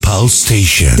House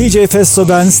Station.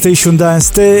 DJFESTO'dan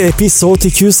STATIONDANCE'te episode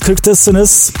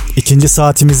 240'tasınız. İkinci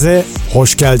saatimize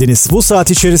hoş geldiniz. Bu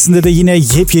saat içerisinde de yine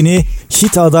yepyeni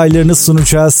hit adaylarını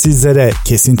sunacağız sizlere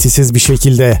kesintisiz bir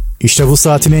şekilde. İşte bu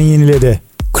saatin en yenileri.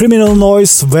 Criminal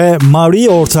Noise ve Marie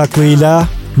ortaklığıyla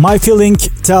My Feeling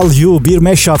Tell You bir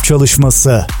mashup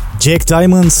çalışması. Jack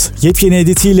Diamond yepyeni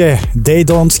editiyle They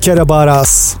Don't Care About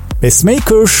Us.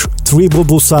 Pacemaker, Tribu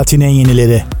bu saatin en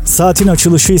yenileri. Saatin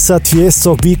açılışı ise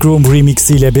Tiesto Big Room Remix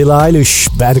ile Billie Eilish,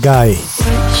 Bad Guy.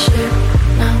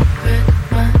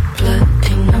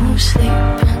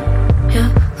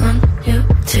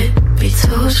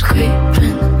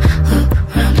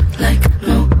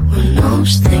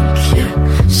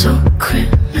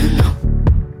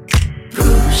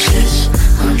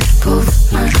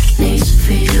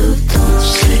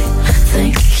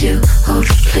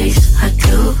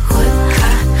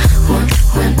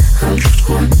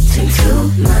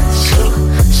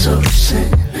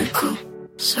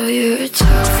 So you're a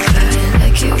tough guy,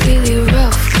 like you're really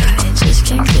rough guy. Just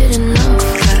can't get enough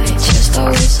guy, just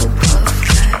always so puff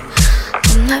guy.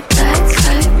 I'm that bad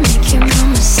type, make your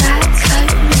mama sad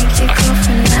type, make your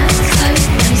girlfriend that type,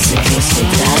 nice if you say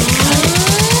that type.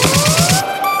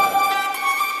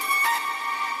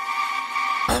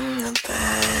 I'm the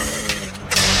bad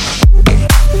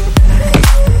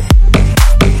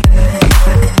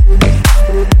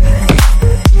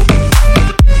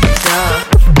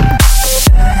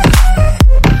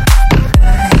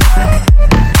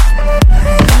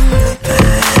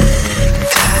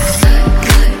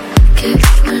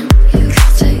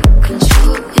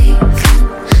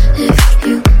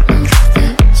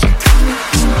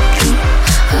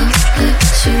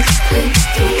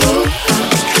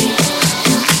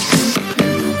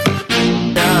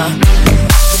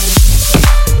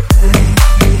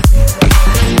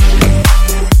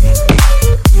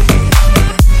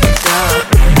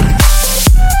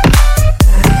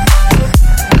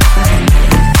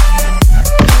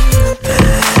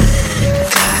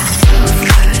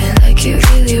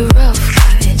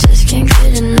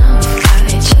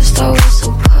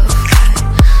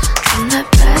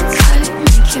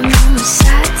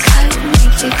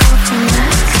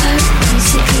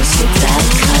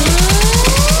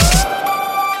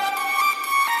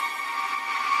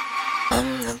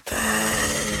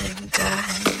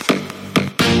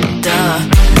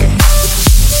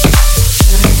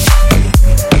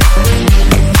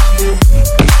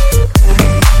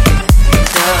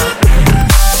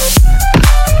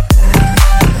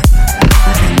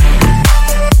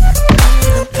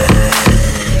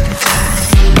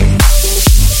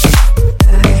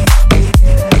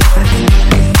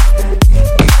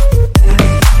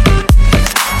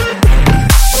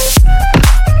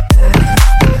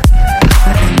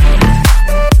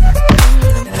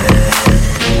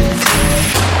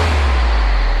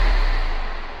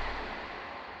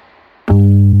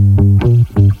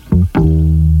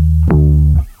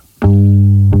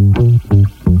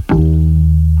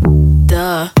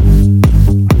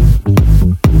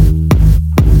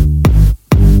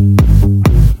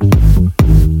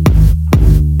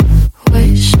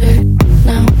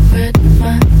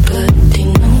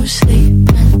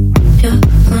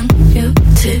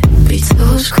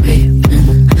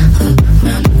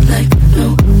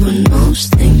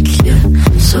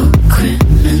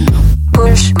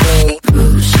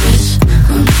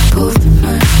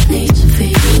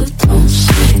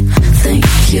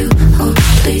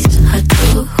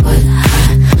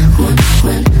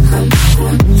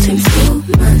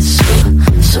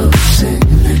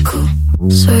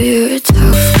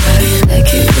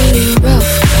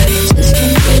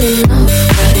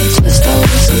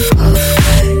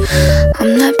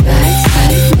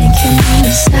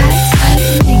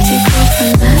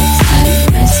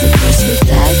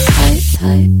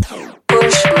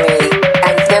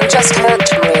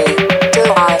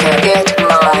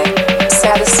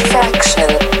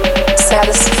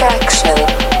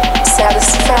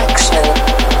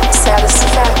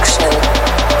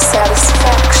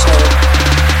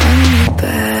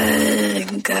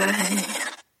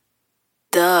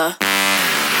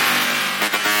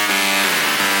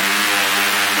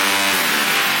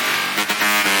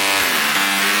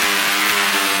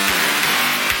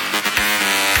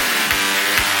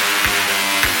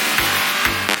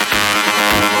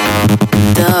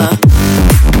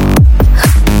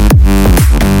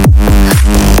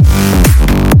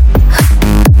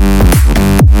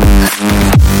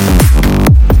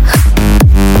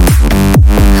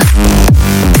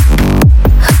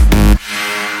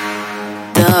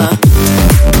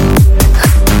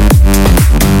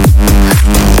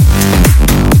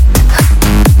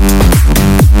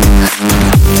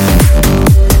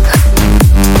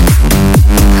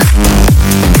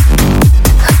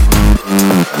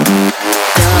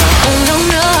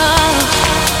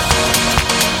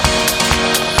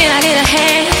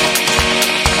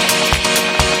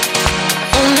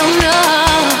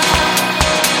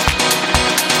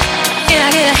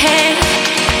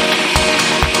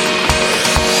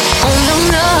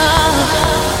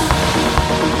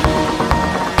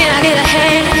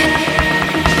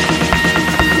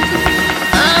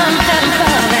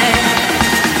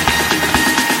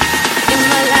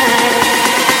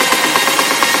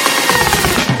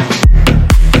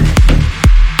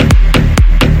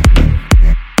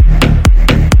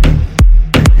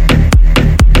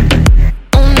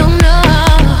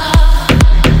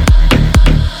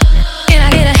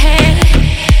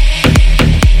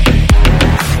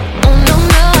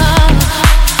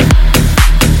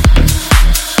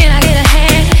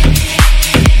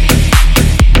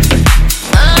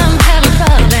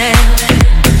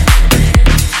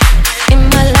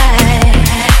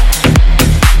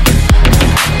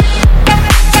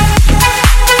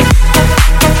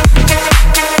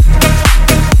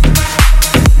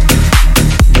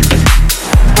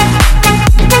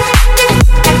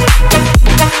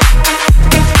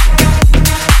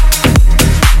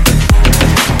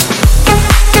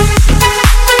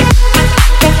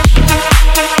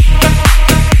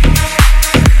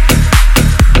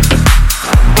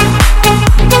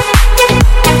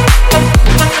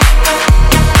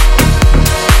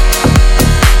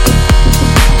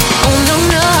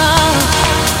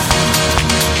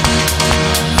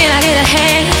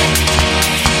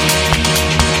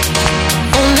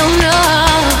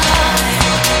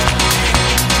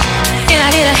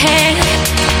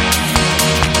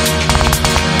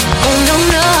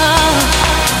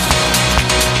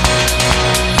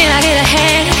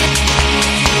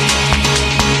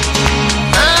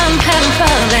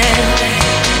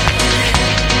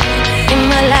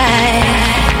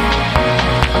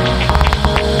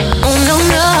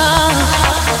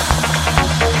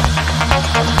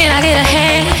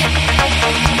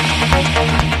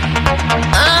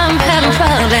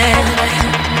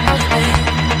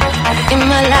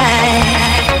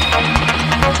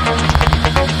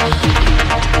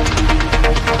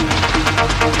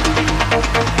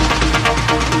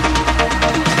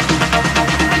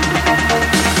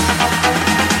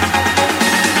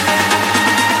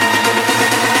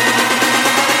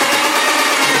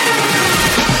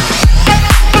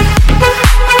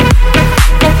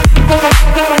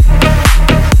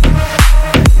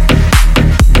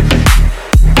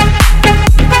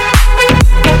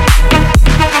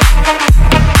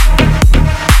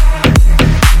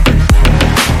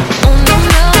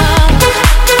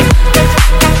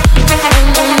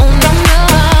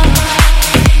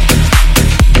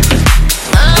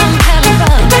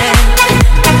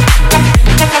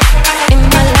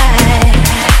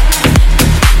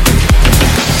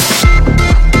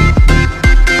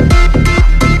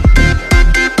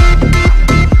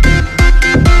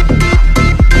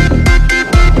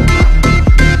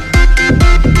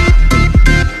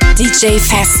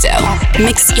DJFESTO.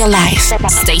 Mix your life.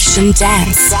 Station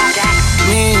Dance.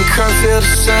 Me and Kurt feel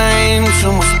the same.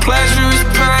 Too much pleasure is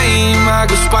pain. My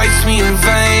girl spites me in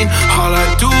vain. All I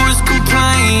do is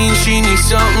complain. She needs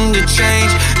something to change.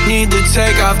 Need to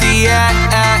take off the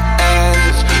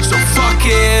ass. So fuck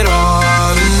it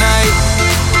all tonight.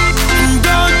 And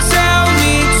don't tell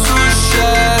me to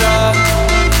shut up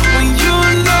when you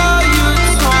know you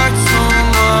talk too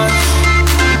much.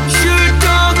 You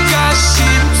don't got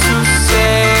shit to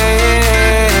say.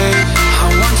 I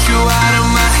want you out of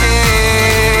my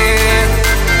head.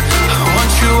 I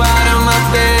want you out of my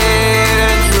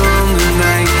bedroom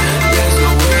tonight. There's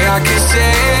no way I can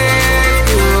save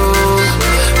you,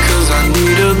 'cause I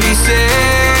need to be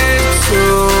saved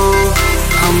too.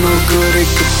 I'm no good at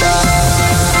goodbye.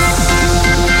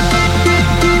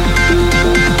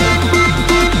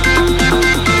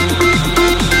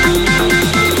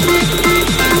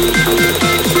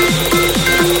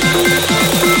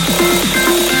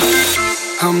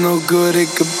 I'm no good at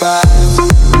goodbyes.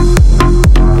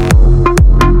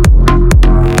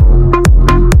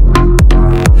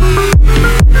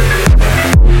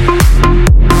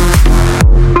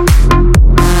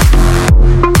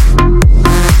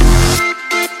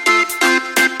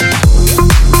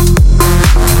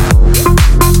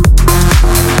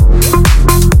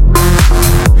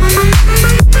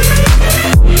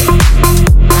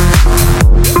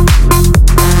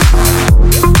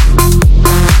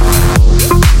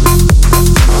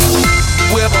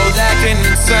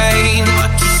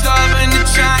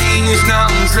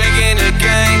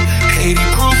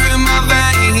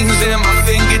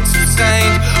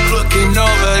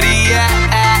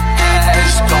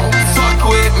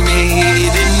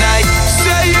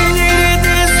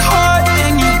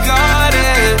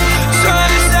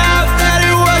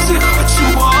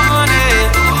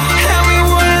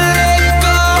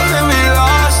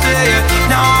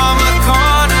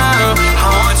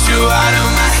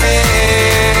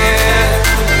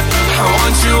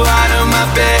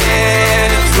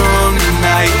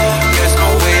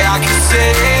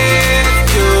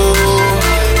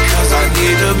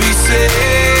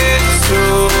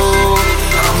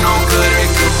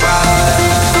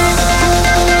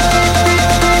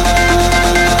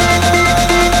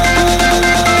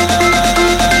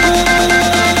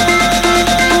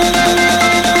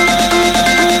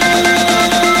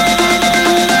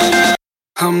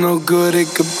 I'm no good at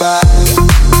goodbyes.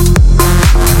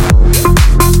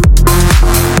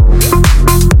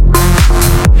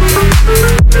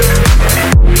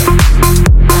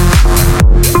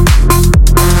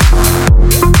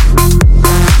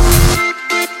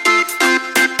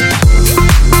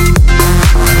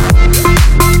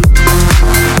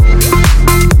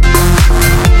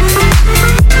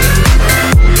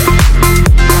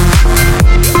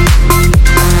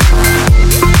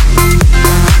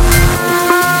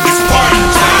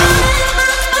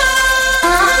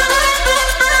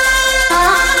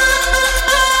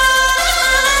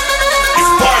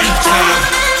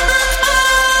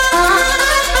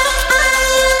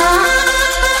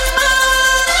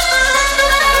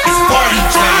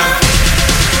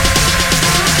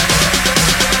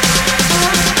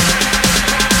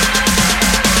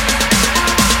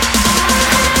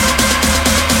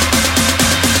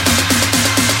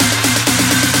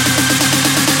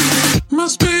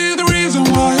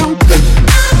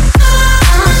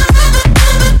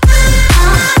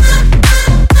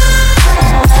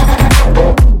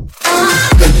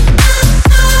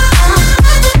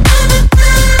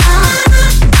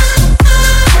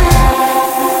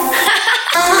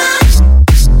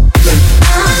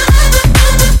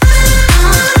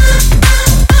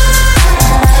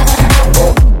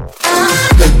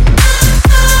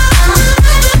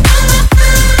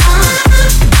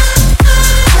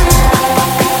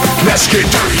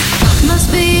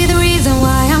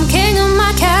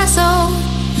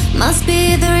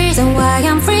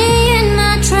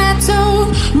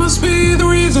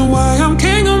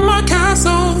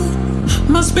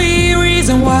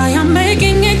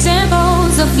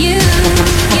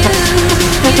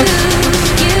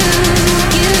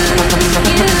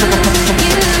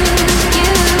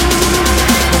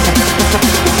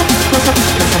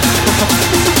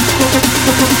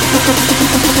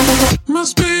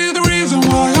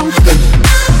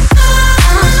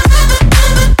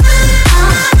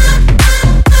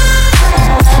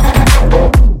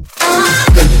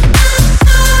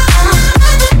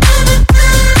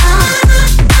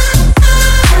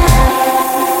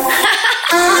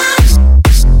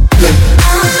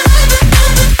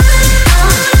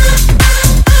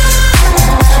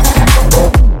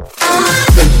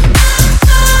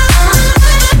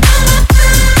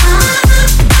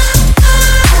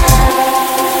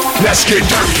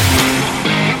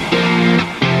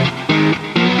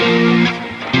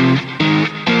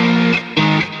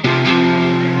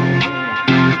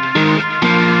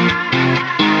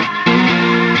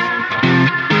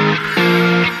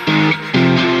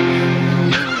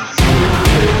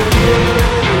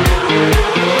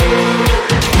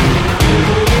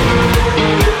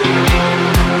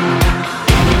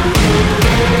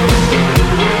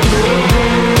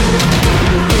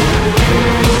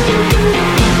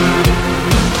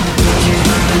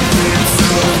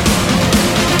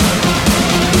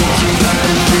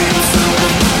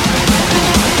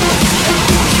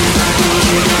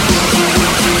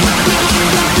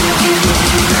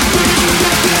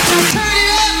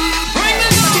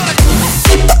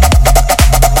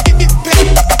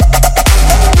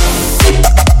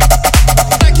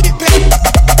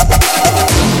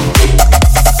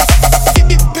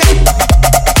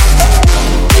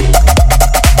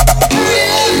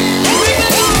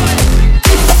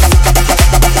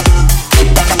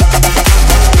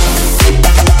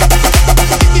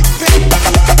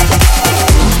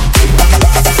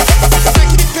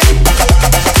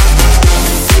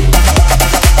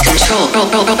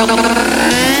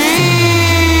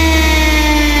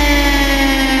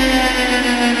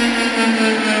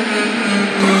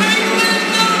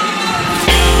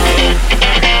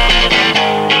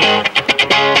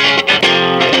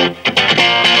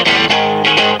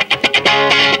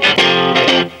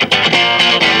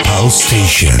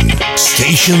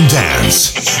 Station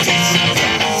Dance.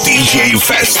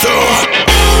 DJFESTO.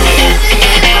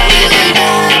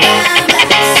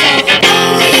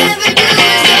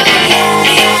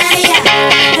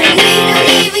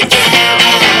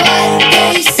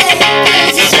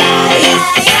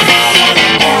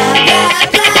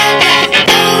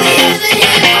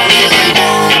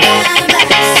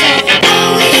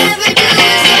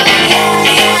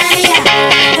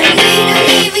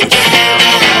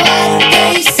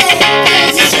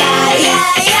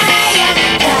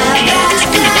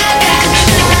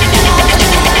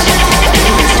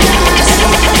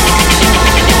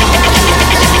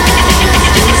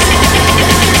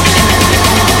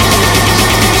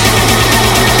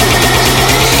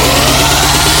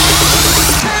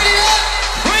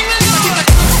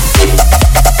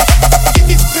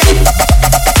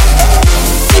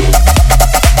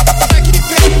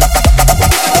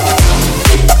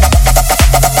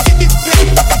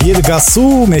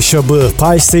 Gasu meşabı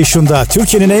Pie Station'da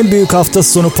Türkiye'nin en büyük hafta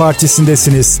sonu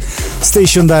partisindesiniz.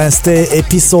 Station Dance'te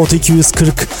episode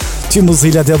 240 tüm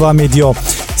hızıyla devam ediyor.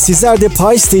 Sizler de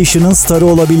Pie Station'ın starı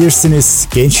olabilirsiniz.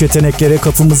 Genç yeteneklere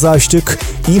kapımızı açtık.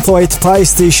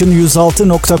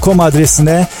 info@piestation106.com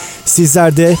adresine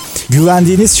sizler de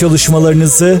güvendiğiniz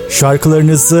çalışmalarınızı,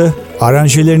 şarkılarınızı,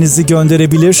 aranjelerinizi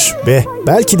gönderebilir ve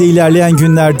belki de ilerleyen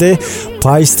günlerde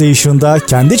Pie Station'da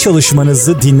kendi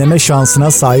çalışmanızı dinleme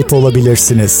şansına sahip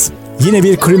olabilirsiniz. Yine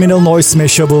bir Criminal Noise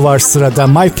mashup var sırada.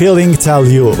 My Feeling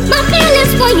Tell You. My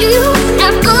feelings for you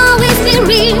have always been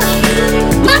real.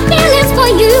 My feelings for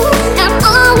you have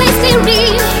always been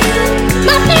real.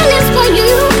 My feelings for you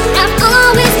have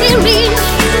always been real.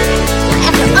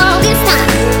 After all this time,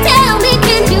 tell me,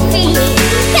 can you feel it?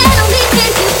 Tell me,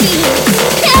 can you feel it?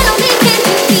 Tell me, can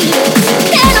you feel it?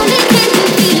 Tell me, can you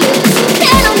feel it?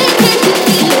 Tell me, can you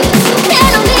feel it?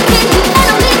 Tell me, can you? Tell me, can you?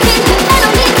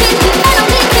 Tell me, can you? Tell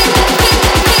me, can you?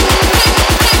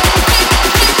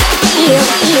 Yeah.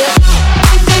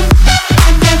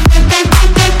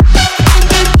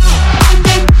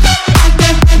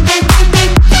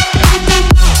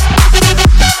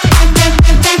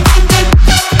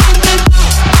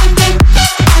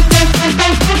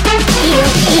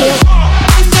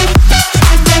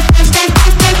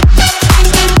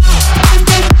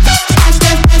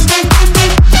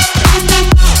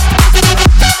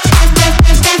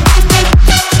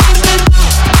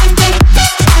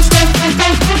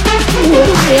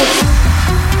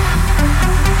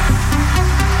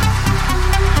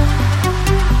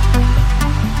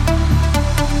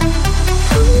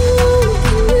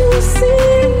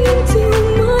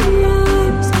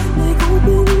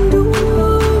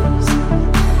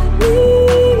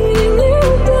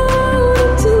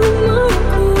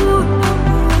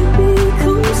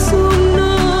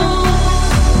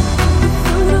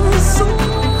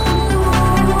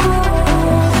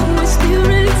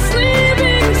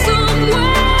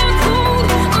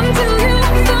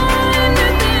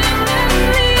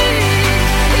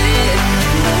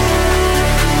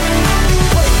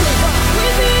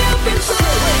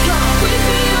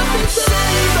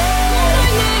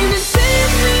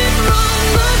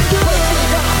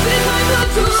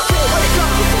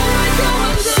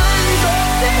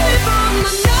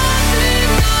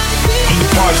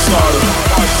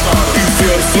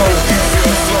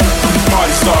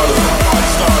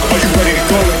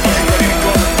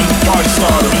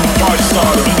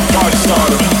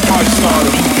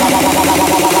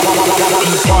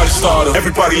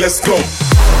 Everybody, let's go.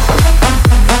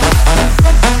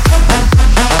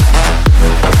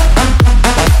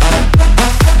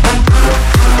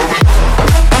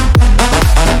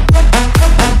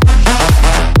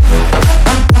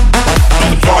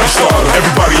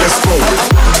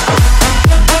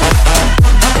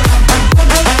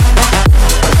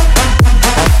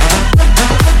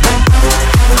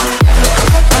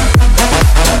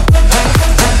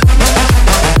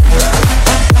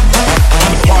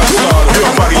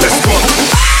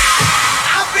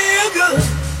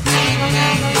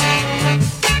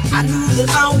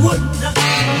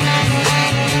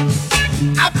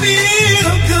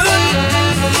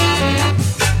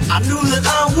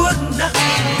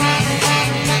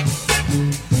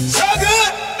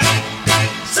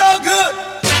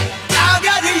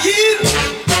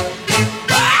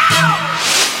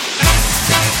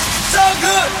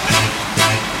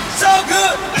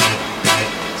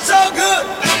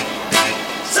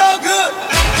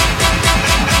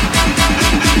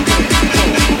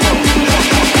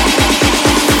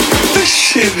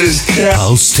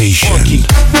 House Station.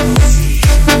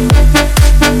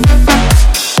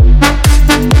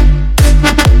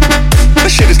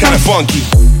 This shit is kind of funky.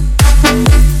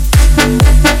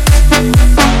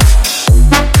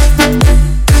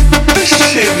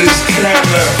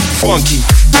 funky.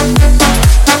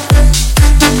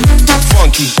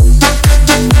 Funky.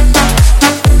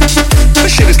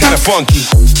 This shit is kinda funky.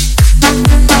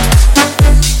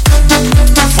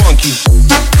 Funky.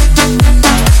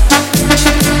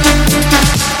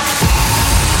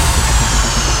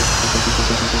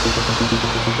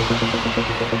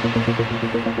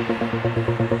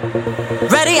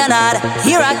 Ready or not,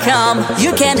 here I come,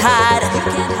 you can't hide.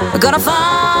 I'm gonna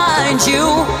find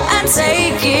you and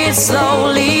take it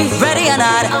slowly. Ready or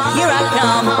not, here I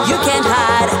come, you can't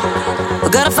hide.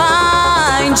 I'm gonna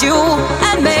find you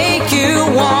and make you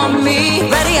want me.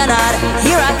 Ready or not,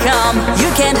 here I come, you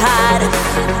can't hide.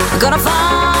 I'm gonna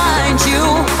find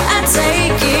you and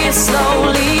take it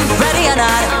slowly. Ready or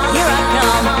not, here I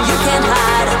come, you can't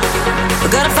hide. I'm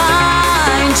gonna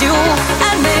find you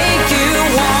and make you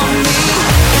want me.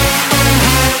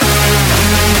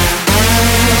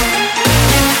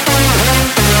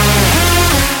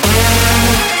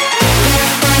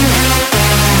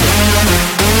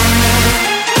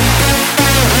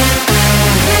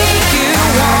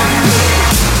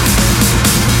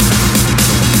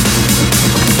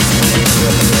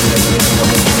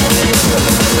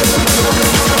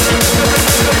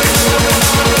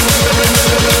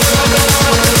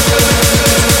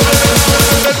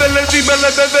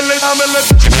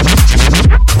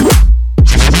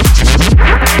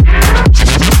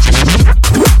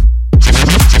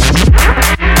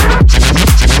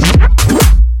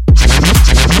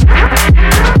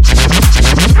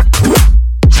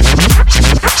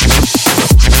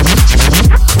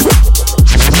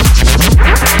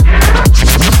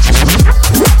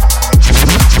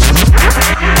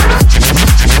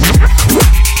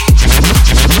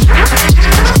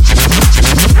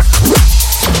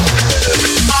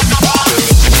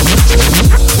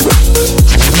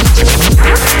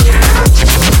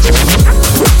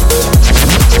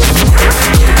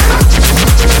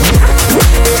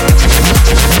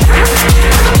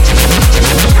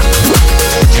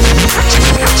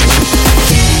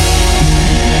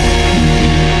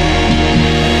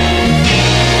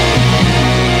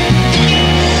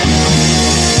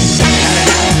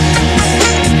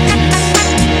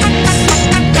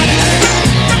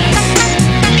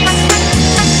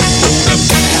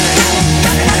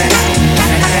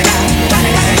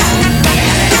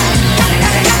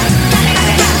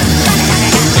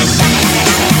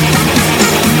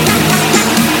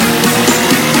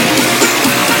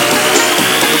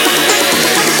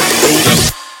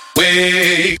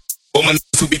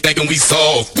 We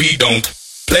soft, we don't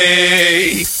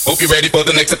play. Hope you're ready for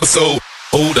the next episode.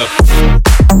 Hold up.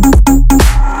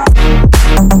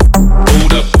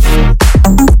 Hold up.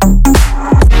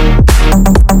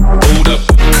 Hold up.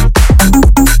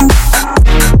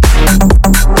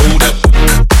 Hold up.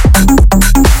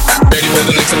 Ready for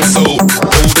the next episode.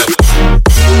 Hold up.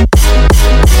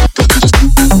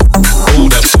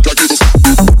 Hold up.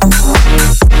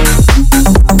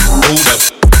 Hold up.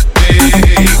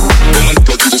 Hey, woman,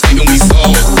 thinking we soft, we don't play. Hope you're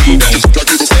ready for the next episode.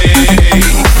 Hold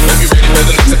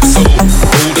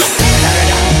up.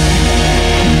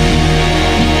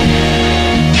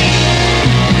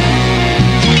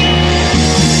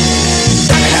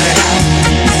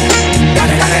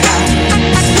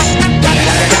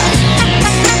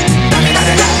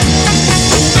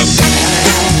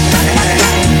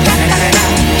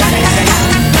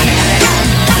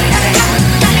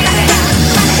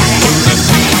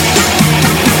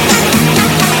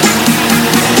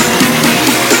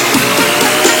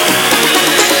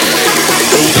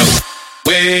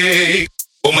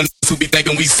 Woman who be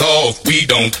thinking we soft, we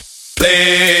don't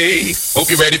play. Hope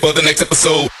you're ready for the next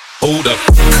episode. Hold up.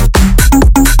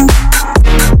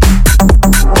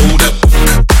 Hold up.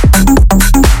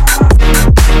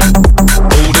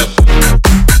 Hold up.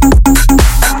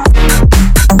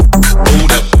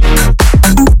 Hold up.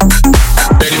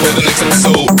 Ready for the next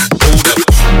episode. Hold up.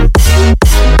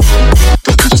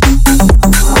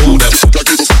 Hold up.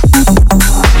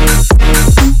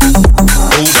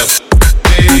 Hold up.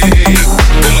 Hey,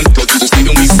 woman,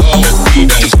 thinking we soft, we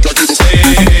don't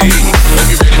play. Hope you're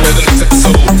ready for the next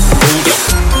episode. Hold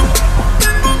up.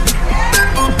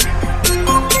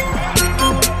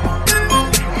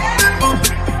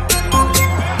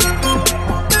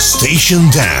 Station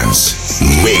Dance.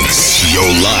 Mix your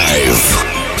life.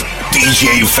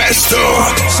 DJFESTO.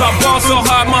 So I ball so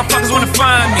hard, motherfuckers wanna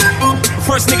find me.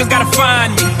 First niggas gotta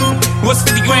find me. What's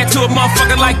 50 grand to a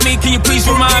motherfucker like me? Can you please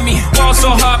remind me? Ball so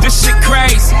hard, this shit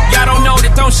crazy. Y'all don't know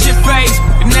that don't shit phase.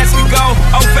 And as we go,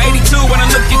 0 for 82 when I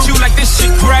look at you like this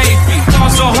shit crazy. Ball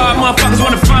so hard, motherfuckers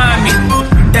wanna find me.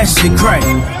 That shit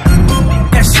crazy.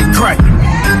 That shit crazy.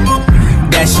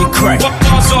 That shit crazy.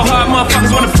 Ball so hard,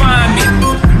 motherfuckers wanna find me.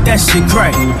 That shit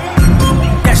crack.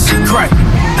 That shit crack.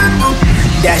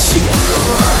 That shit.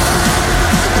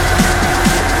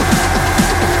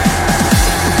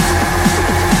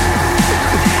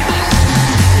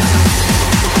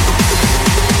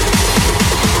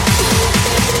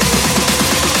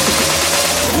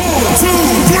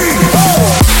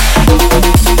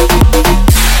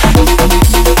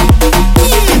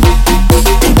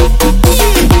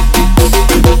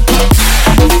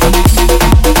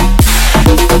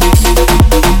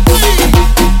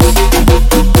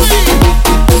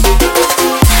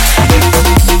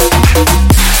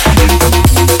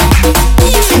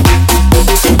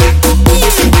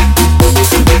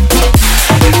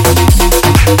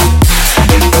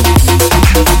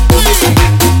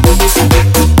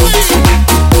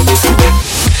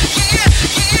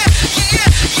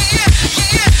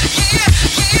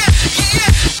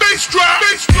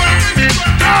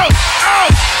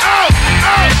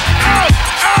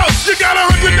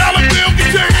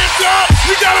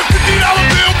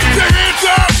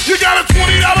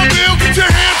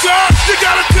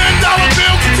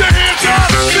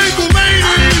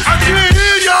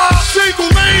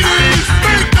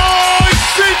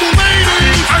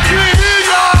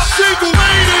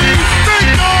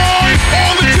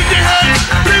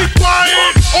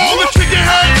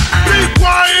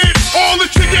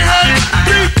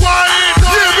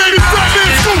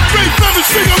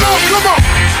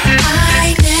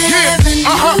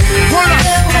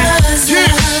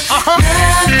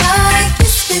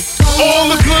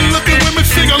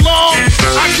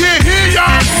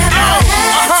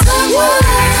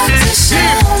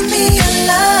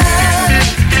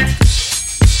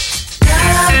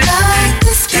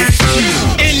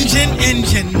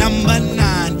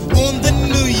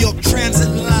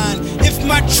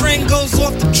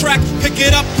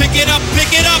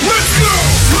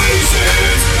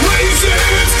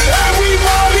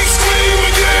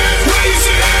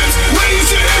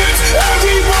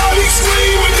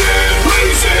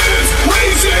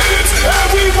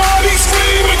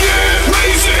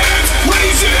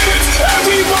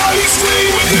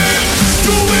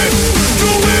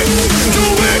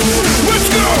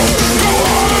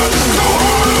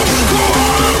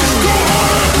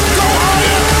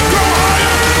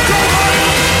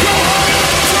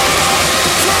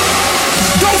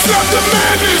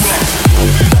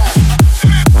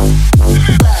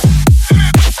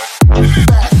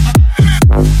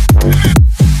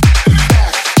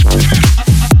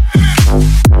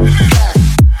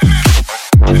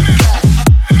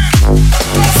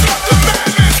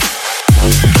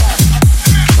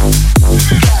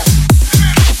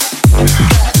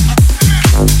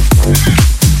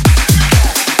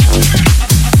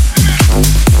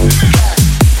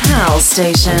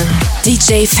 Station.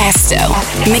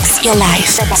 DJFESTO. Mix your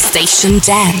life. Station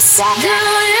Dance. Do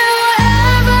you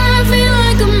ever feel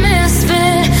like a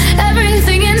misfit?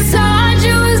 Everything inside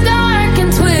you is dark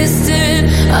and twisted.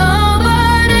 Oh,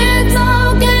 but it's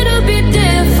okay to be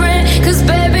different. 'Cause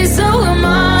baby, so am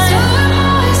I. So am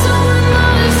I, so am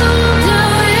I, so am I.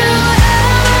 Do you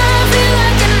ever feel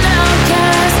like an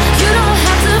outcast? You don't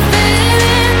have to fit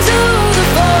into the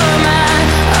format.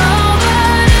 Oh,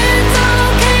 but it's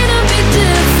okay to be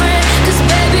different. 'Cause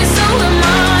baby, so am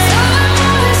I. So am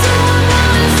I, so am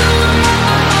I, so am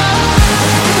I.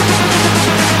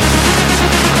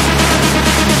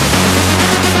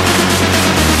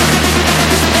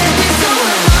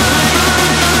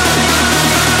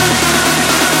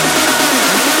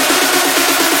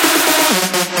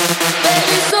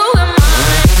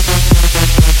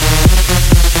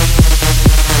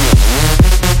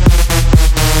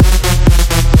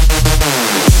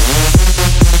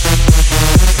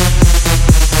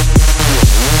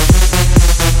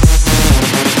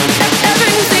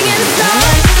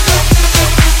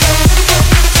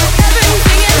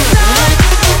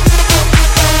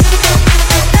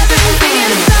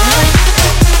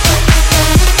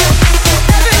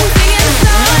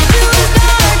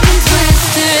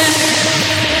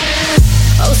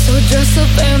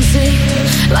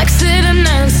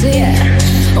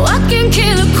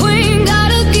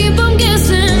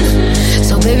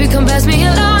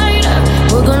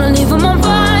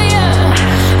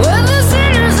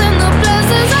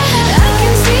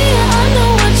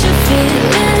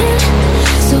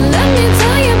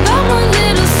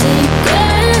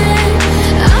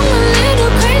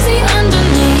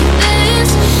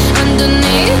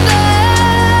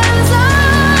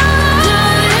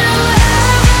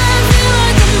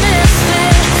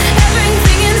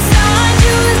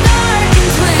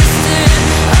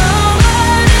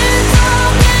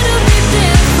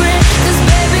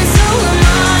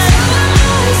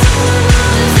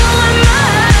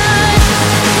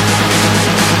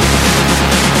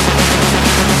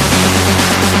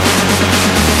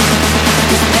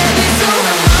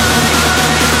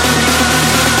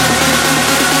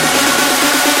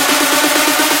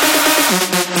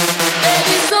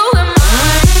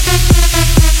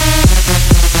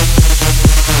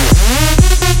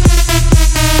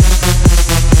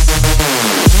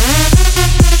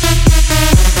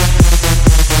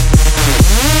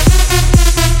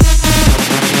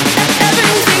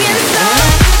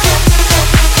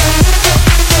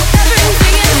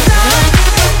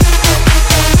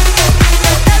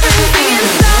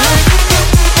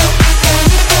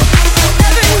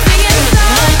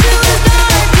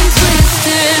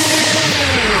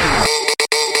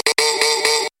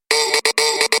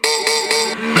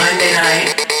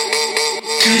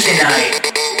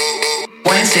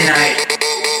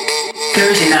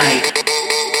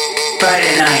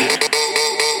 Friday night,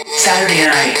 Saturday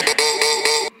night,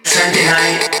 Sunday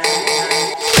night,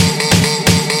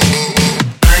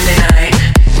 Monday night,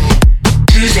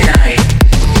 Tuesday night,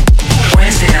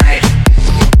 Wednesday night,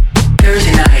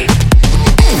 Thursday night,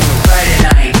 Friday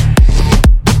night,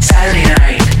 Saturday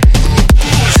night,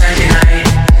 Sunday night,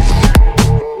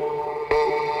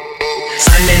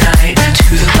 Sunday night,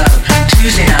 to the club,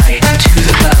 Tuesday night, to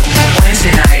the club, Wednesday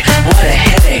night, what a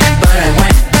headache, but I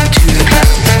went to the club,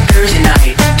 Thursday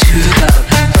night, to the club,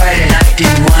 Friday night,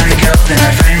 didn't wanna go, then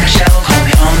my friend Michelle called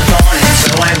me on the phone, and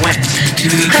so I went to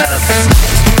the club.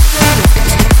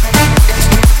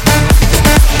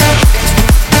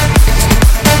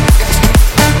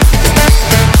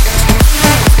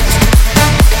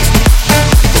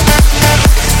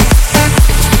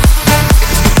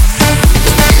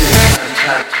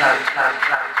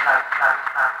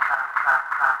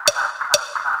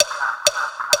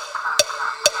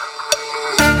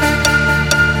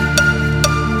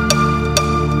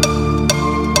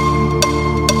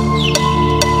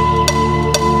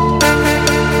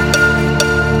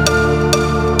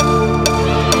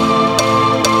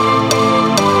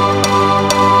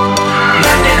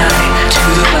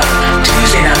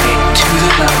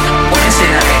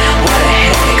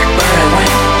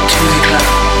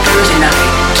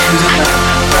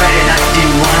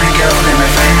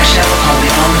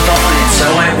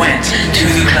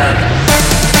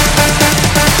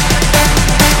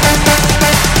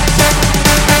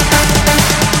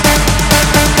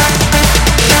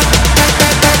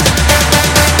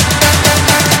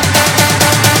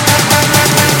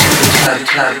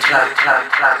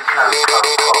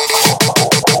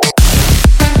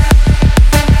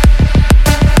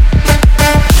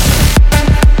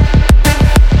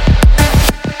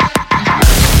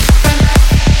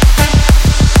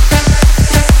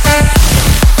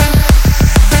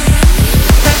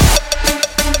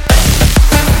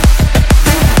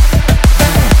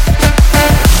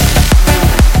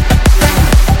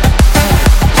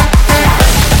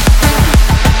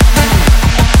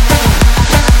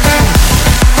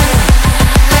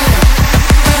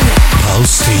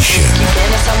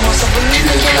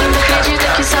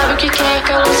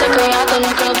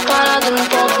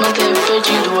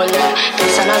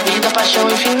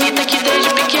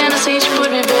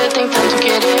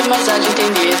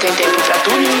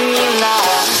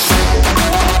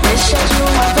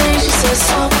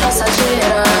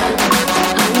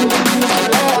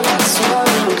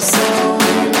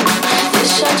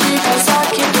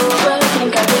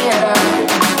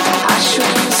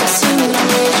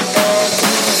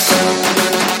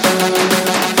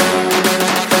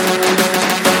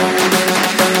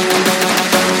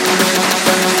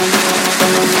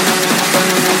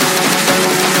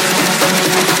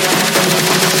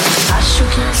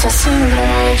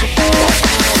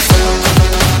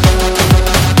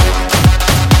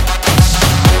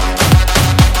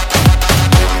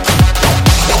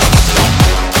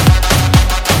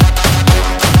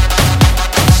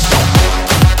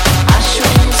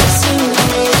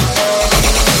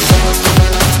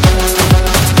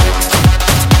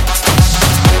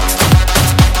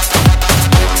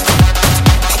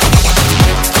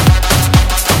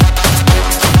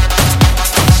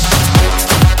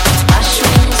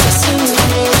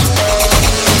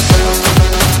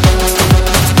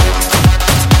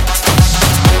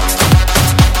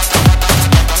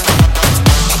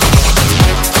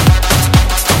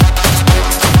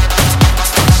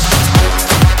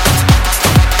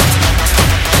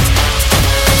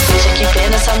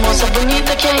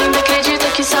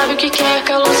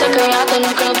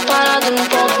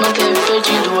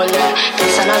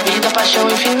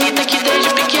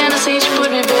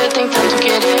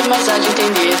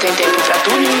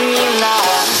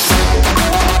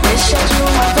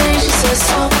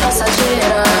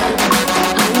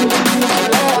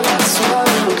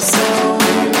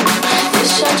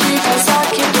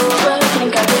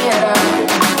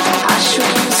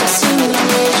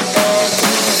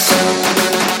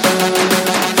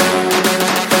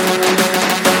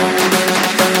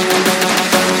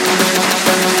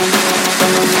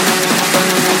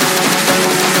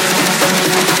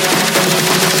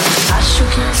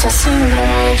 Assim,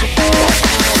 muito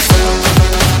bom.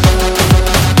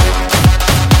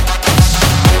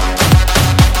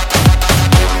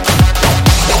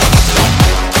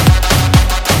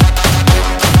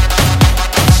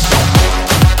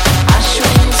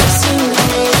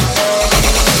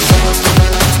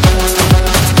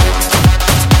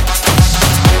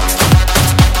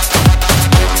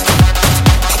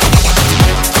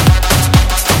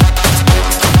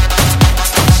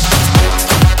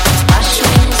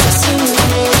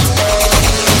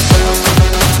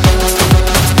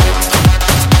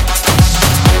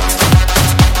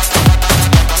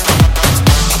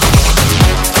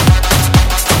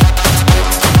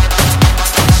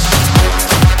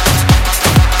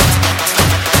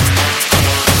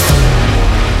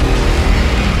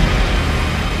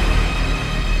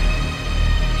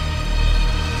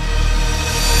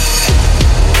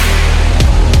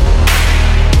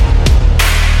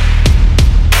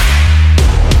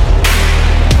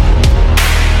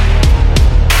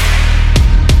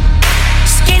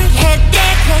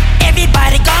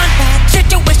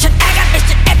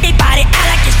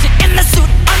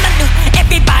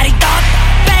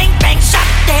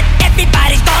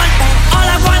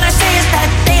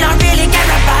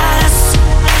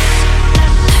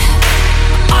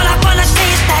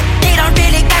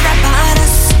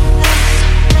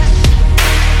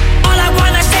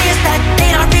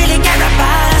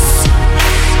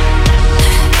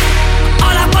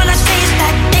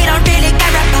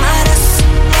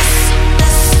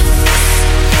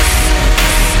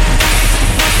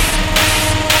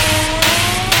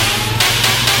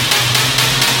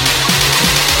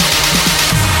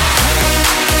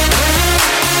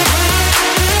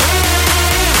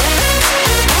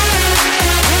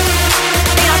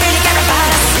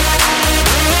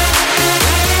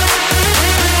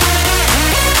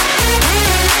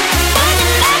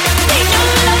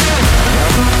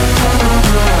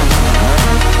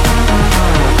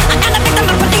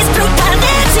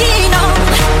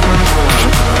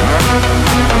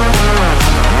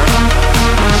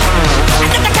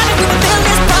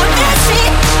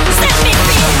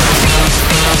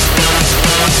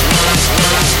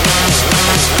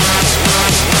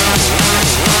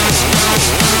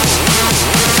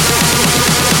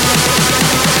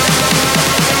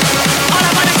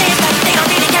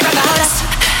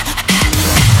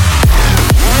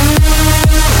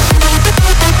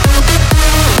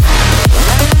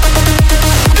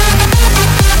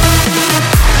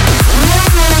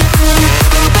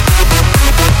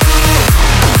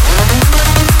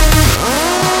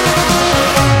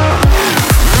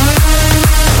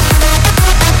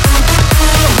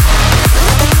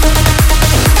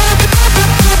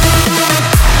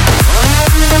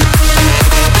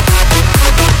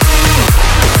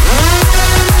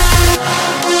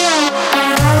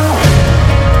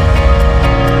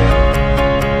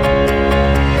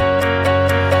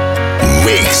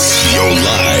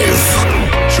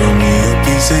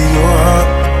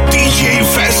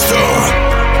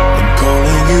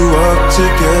 to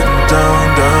getting down,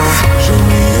 down. Show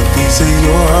me a piece of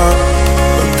your heart,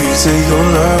 a piece of your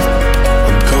love.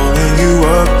 I'm calling you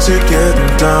up to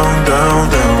getting down, down,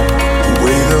 down. The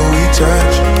way that we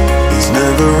touch is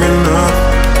never enough.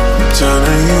 I'm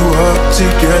turning you up to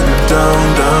getting down,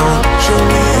 down. Show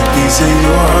me a piece of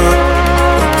your heart,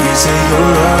 a piece of your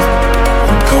love.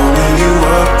 I'm calling you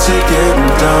up to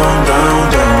getting down, down,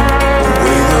 down. The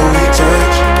way that we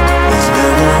touch is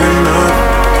never enough.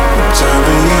 I'm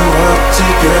turning you up to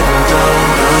getting down,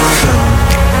 down, down.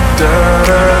 Da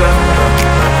da da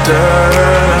da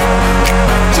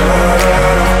da da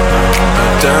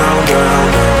down, down,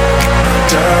 down.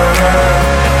 Da da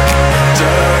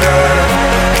da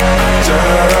da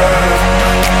da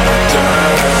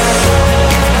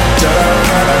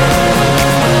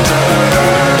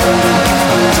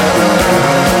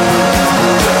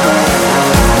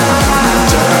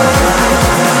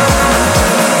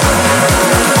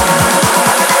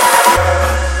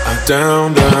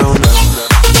down, down, down.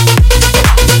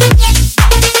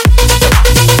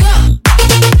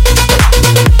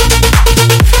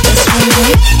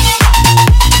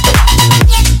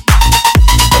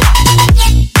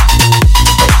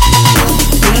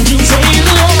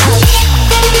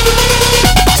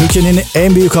 Türkiye'nin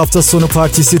en büyük hafta sonu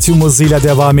partisi tüm hızıyla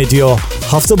devam ediyor.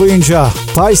 Hafta boyunca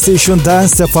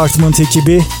PlayStationDance Department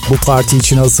ekibi bu parti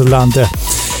için hazırlandı.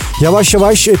 Yavaş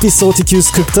yavaş episode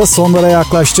 240'ta sonlara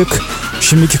yaklaştık.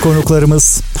 Şimdiki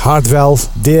konuklarımız Hardwell,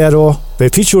 Diero ve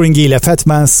featuring ile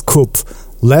Fatman Scoop,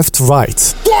 Left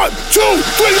Right. 1, 2,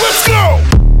 3, let's go!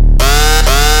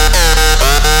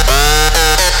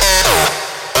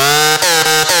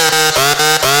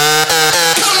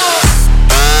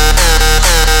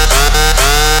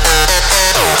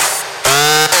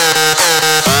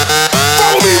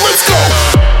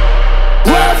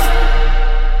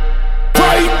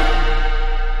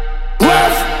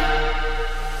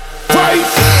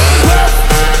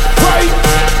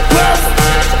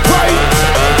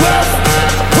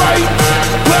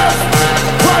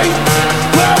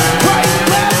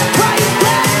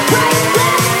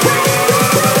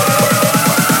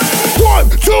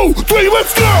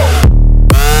 Let's go!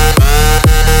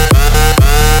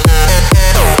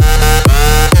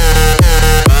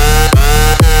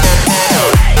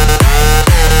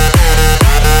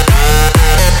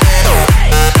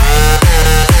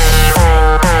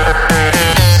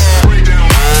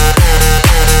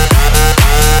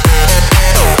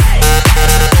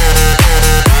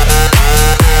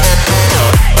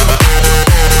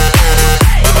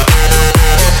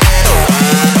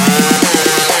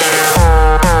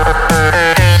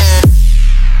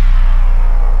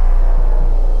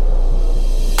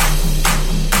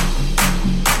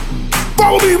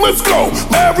 Let's go!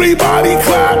 Everybody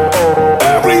clap!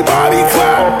 Everybody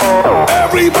clap!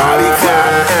 Everybody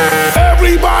clap!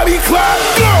 Everybody clap!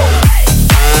 Go!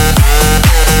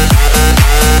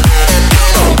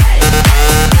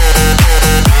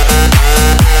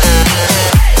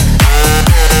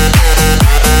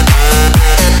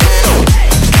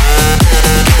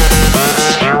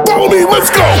 Follow me, let's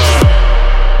go!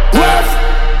 Left!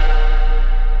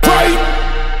 Right!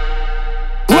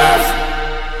 Left!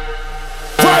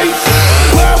 Right,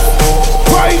 left,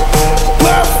 right, left.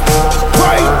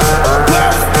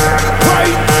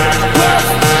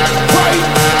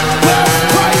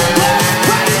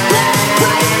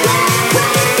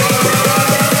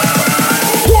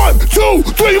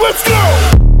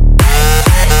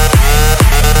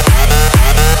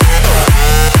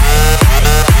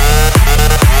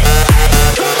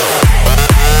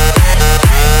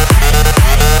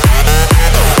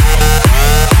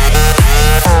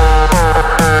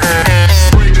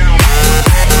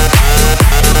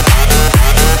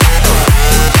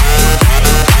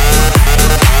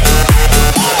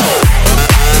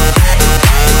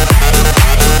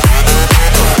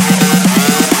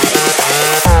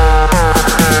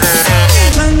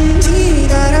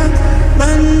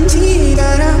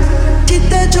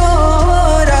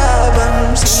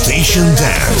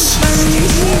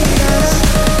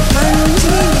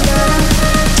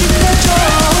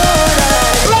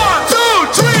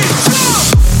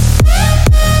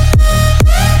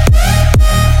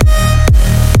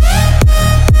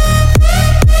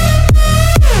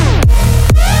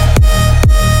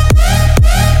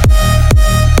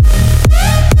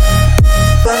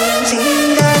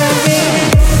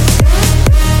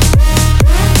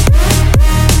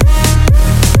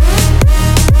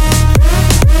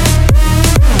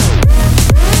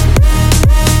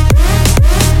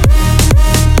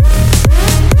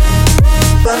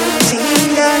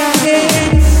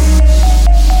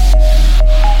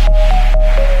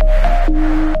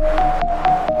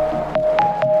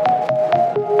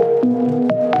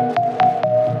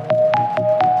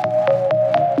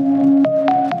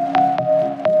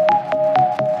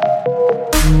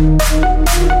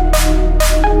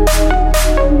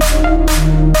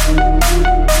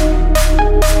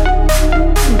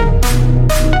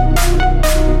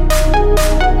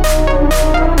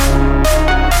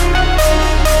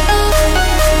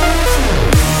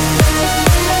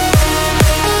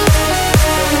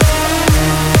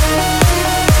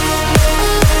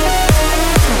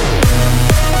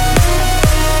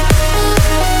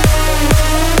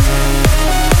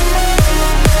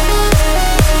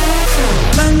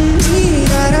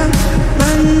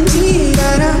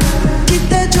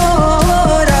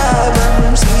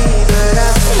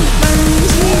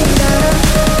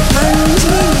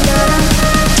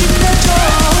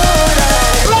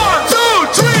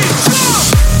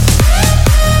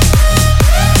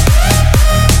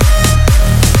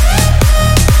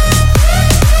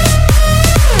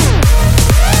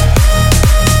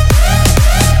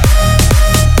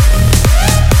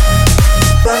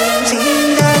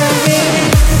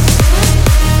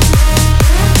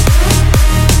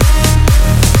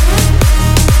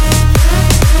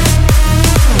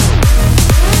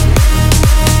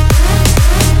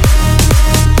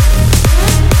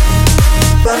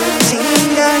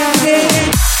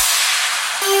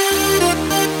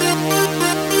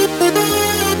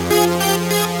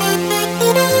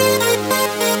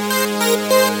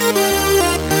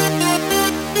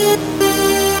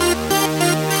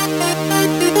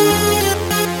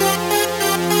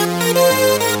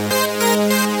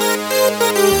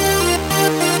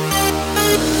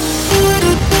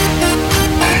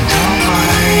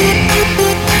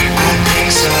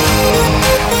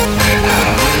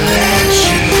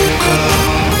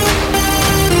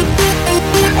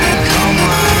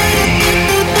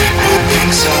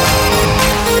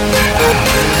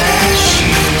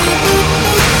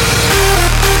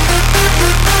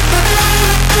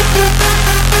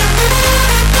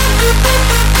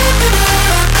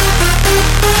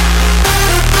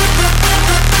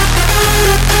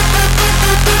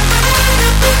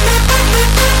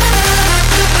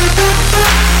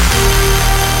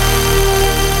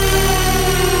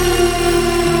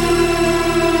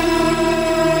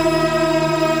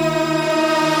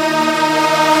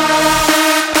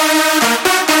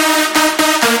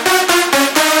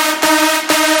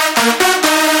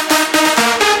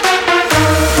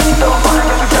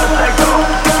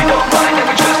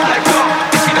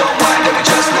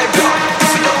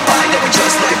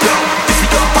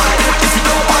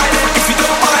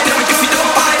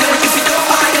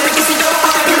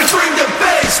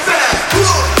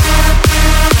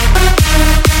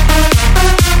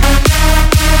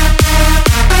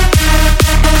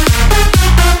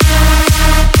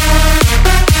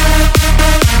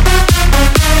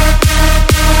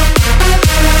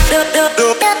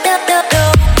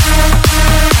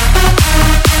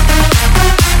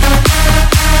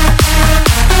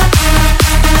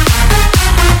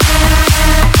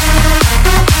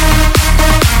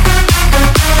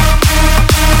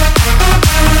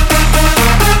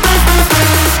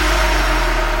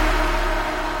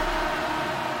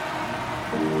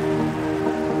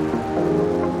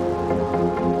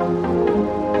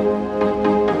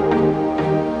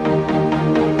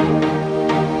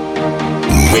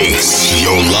 Mix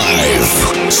your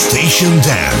life. Station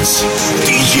Dance.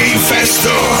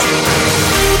 DJFESTO.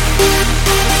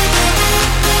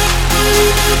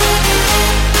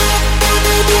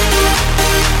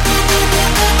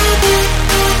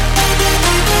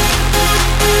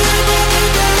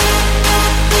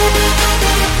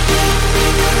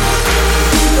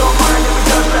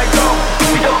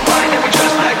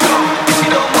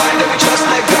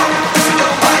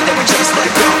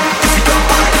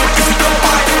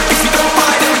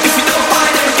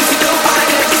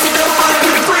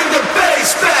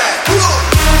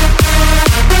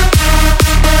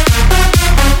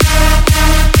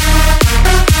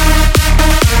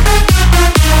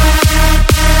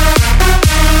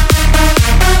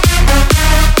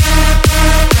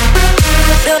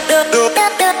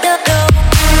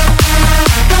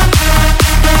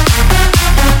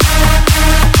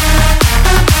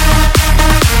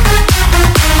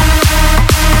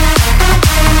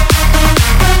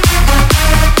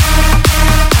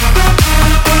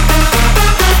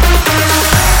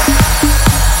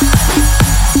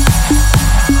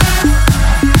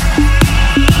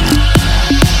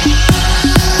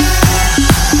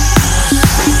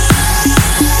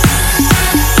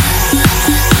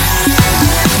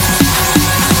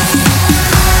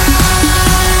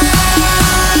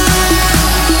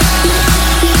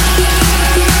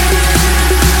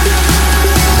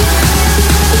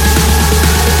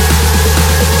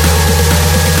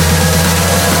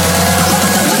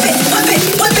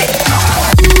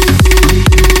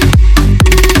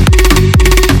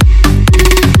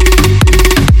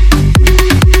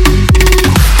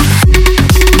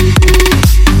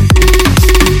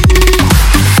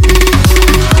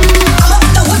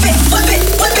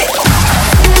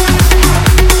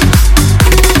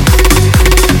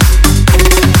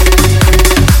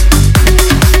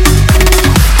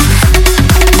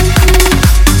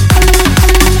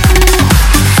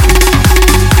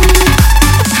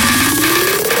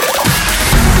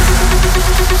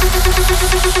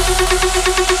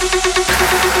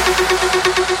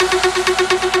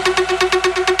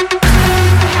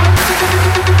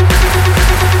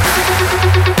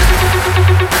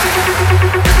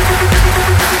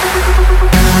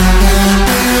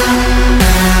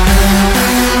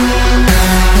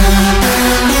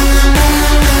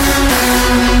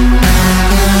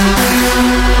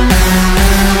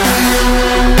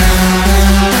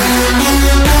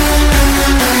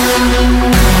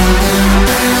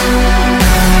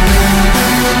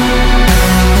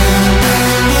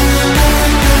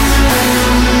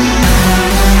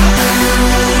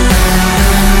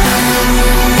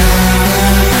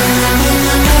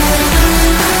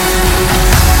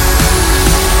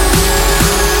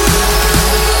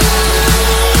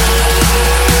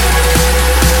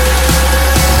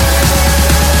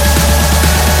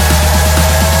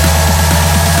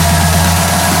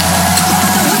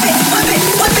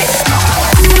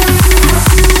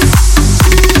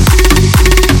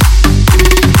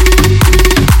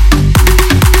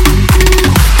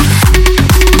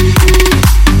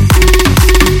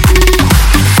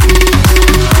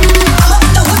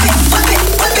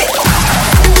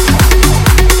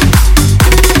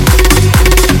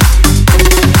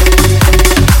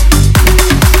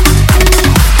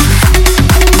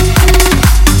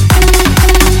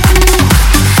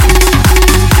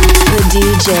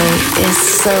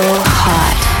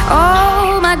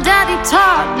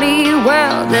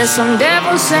 Some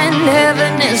devils in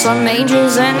heaven and some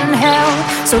angels in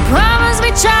hell. So promise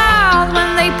me, child,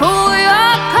 when they pull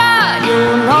your card,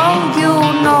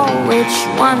 you'll know which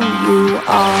one you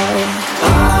are.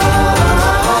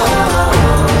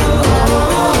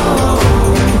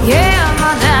 Yeah,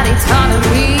 my daddy taught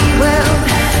me well.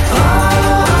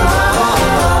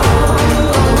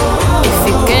 If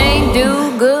you can't do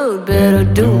good, better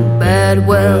do bad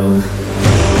well.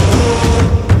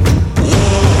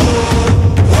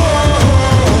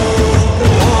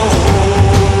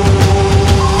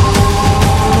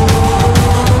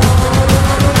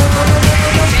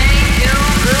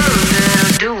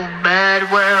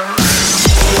 Bad well.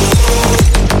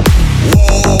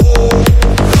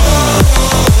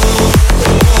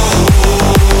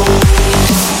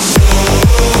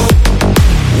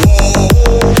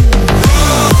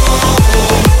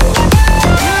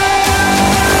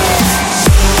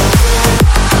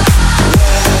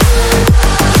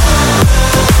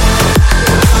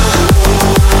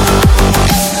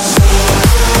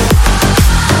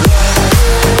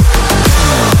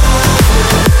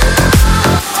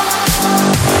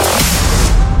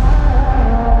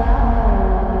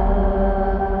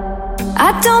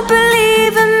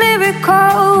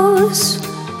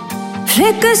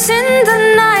 take us in the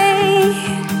night.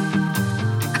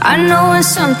 I know when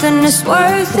something is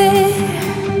worth it.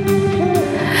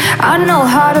 I know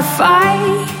how to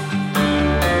fight.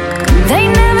 They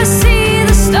never see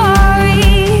the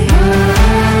story,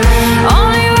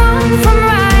 only wrong from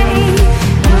right.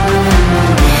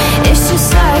 It's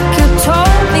just like you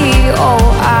told me, oh,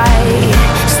 I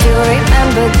still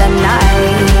remember the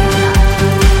night.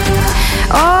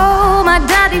 Oh, my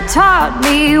daddy taught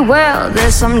me well,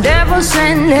 there's some devils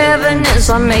in heaven and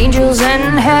some angels in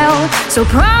hell. So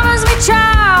promise me,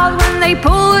 child, when they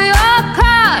pull your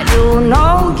card, you'll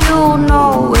know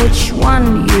which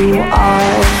one you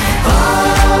are.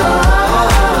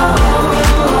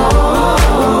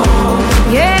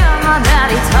 Yeah, my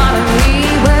daddy taught me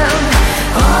well.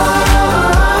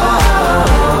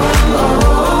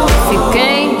 If you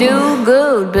can't do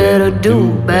good, better do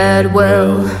bad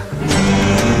well.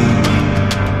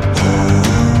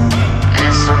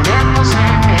 There's some devils in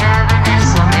heaven and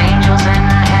some angels in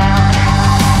hell.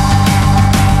 If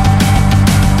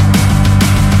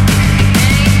you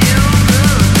can't do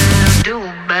good, better do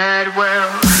bad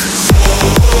well.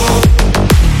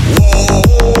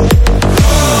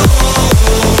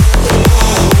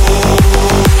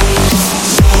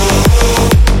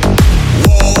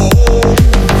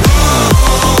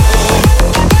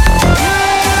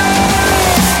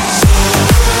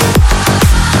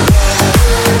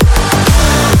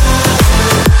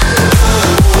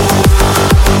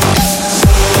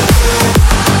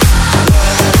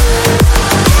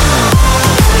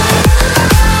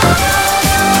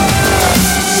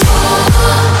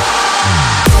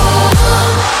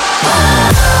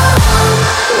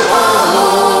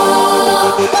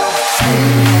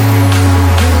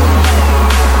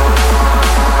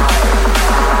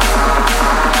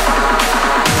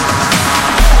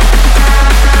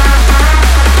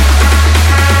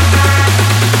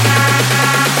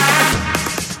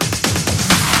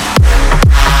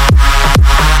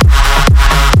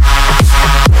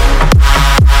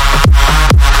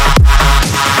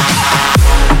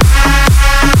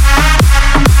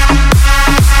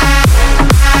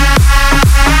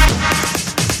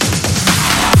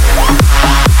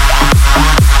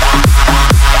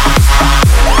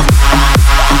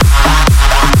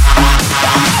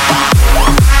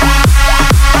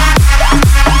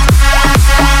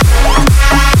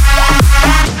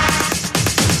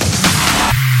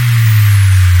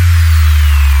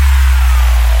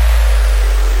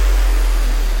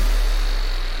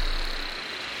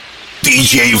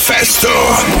 DJFESTO.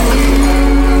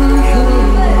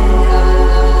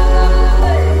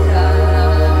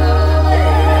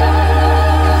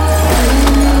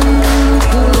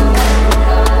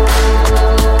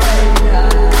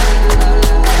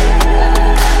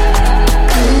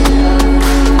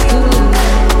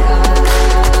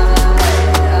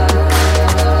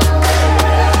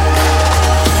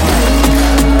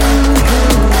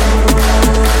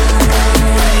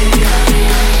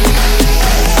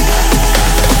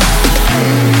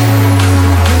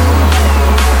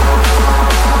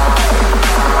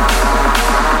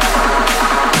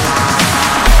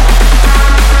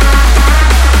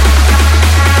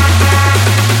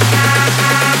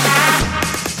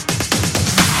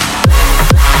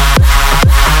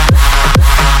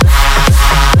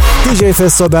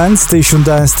 DJFESTO ben Station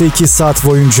Dance'te 2 saat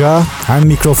boyunca hem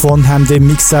mikrofon hem de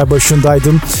mikser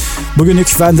başındaydım.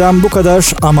 Bugünlük benden bu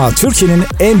kadar ama Türkiye'nin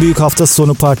en büyük hafta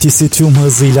sonu partisi tüm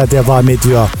hızıyla devam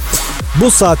ediyor.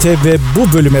 Bu saate ve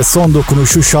bu bölüme son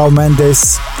dokunuşu Shawn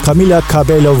Mendes, Camila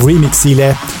Cabello remix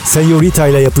ile Señorita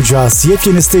ile yapacağız.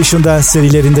 Yepyeni Station Dance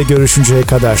serilerinde görüşünceye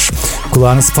kadar.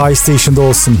 Kulağınız Pie Station'da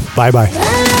olsun. Bye bye.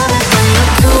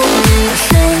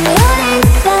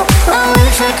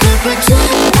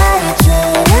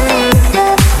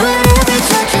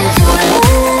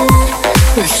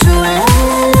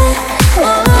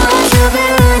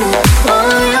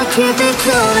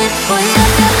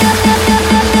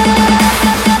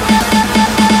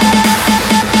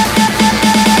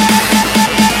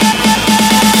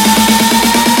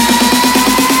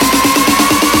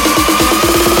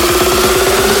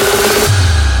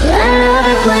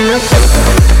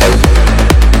 When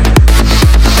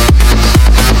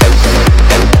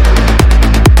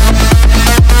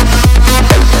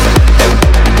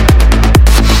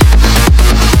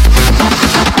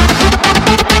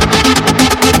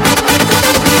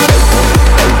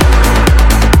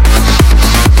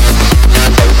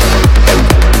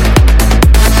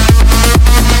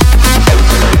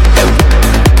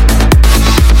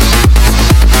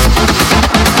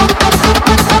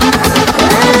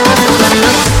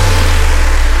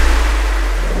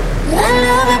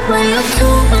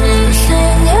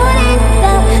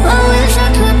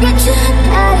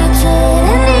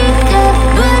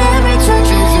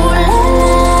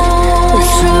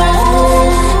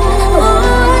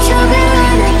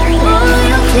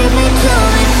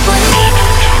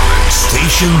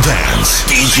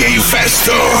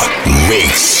DJFESTO.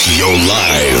 Mix your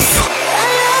life.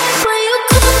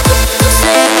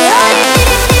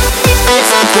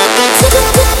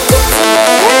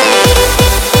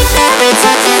 Every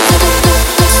time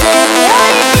you